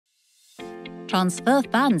Transfer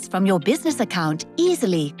funds from your business account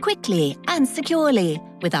easily, quickly, and securely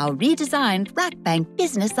with our redesigned RAKBANK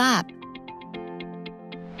Business App.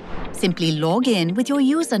 Simply log in with your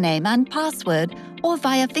username and password or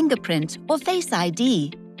via fingerprint or Face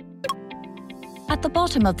ID. At the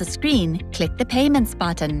bottom of the screen, click the Payments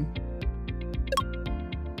button.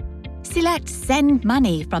 Select Send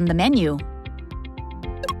Money from the menu.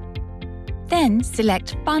 Then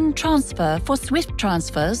select Fund Transfer for SWIFT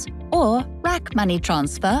transfers or RAK Money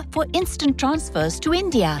Transfer for instant transfers to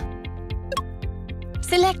India.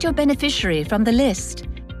 Select your beneficiary from the list.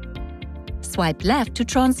 Swipe left to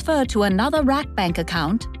transfer to another RAKBANK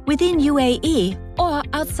account within UAE or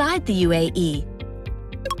outside the UAE.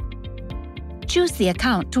 Choose the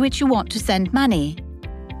account to which you want to send money.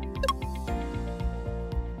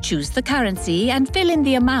 Choose the currency and fill in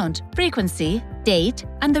the amount, frequency, date,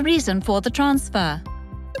 and the reason for the transfer.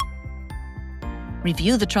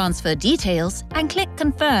 Review the transfer details and click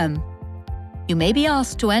Confirm. You may be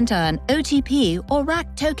asked to enter an OTP or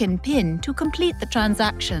RAK token PIN to complete the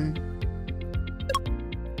transaction.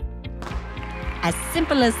 As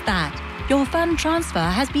simple as that, your fund transfer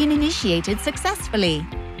has been initiated successfully.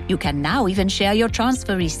 You can now even share your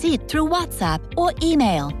transfer receipt through WhatsApp or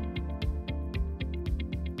email.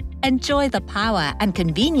 Enjoy the power and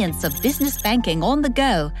convenience of business banking on the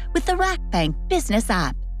go with the RAKBANK Business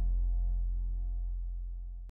App.